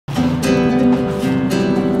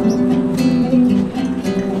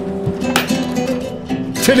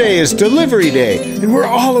Today is delivery day, and we're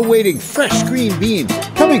all awaiting fresh green beans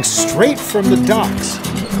coming straight from the docks.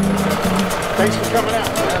 Thanks for coming out.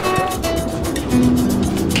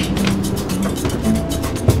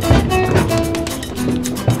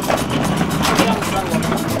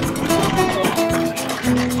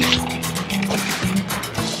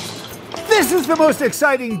 This is the most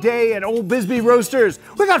exciting day at Old Bisbee Roasters.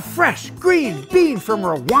 We got fresh green bean from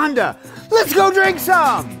Rwanda. Let's go drink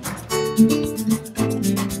some.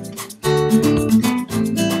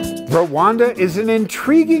 Rwanda is an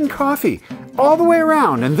intriguing coffee all the way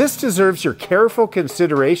around, and this deserves your careful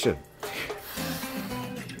consideration.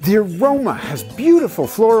 The aroma has beautiful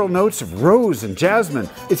floral notes of rose and jasmine.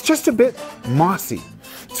 It's just a bit mossy.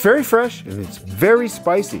 It's very fresh and it's very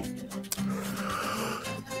spicy.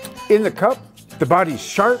 In the cup, the body's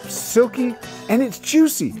sharp, silky, and it's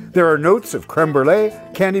juicy. There are notes of creme brulee,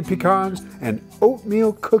 candied pecans, and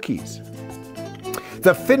oatmeal cookies.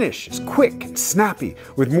 The finish is quick and snappy,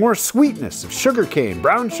 with more sweetness of sugarcane,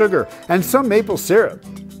 brown sugar, and some maple syrup.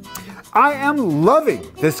 I am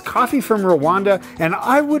loving this coffee from Rwanda, and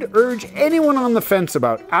I would urge anyone on the fence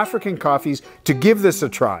about African coffees to give this a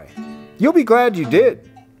try. You'll be glad you did.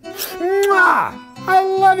 Mwah! I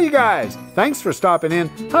love you guys. Thanks for stopping in.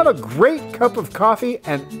 Have a great cup of coffee,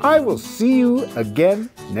 and I will see you again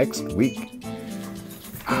next week.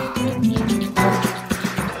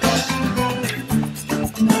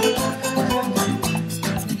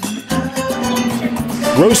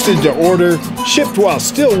 Roasted to order, shipped while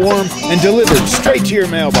still warm, and delivered straight to your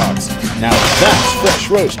mailbox. Now that's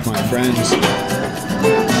fresh roast, my friends.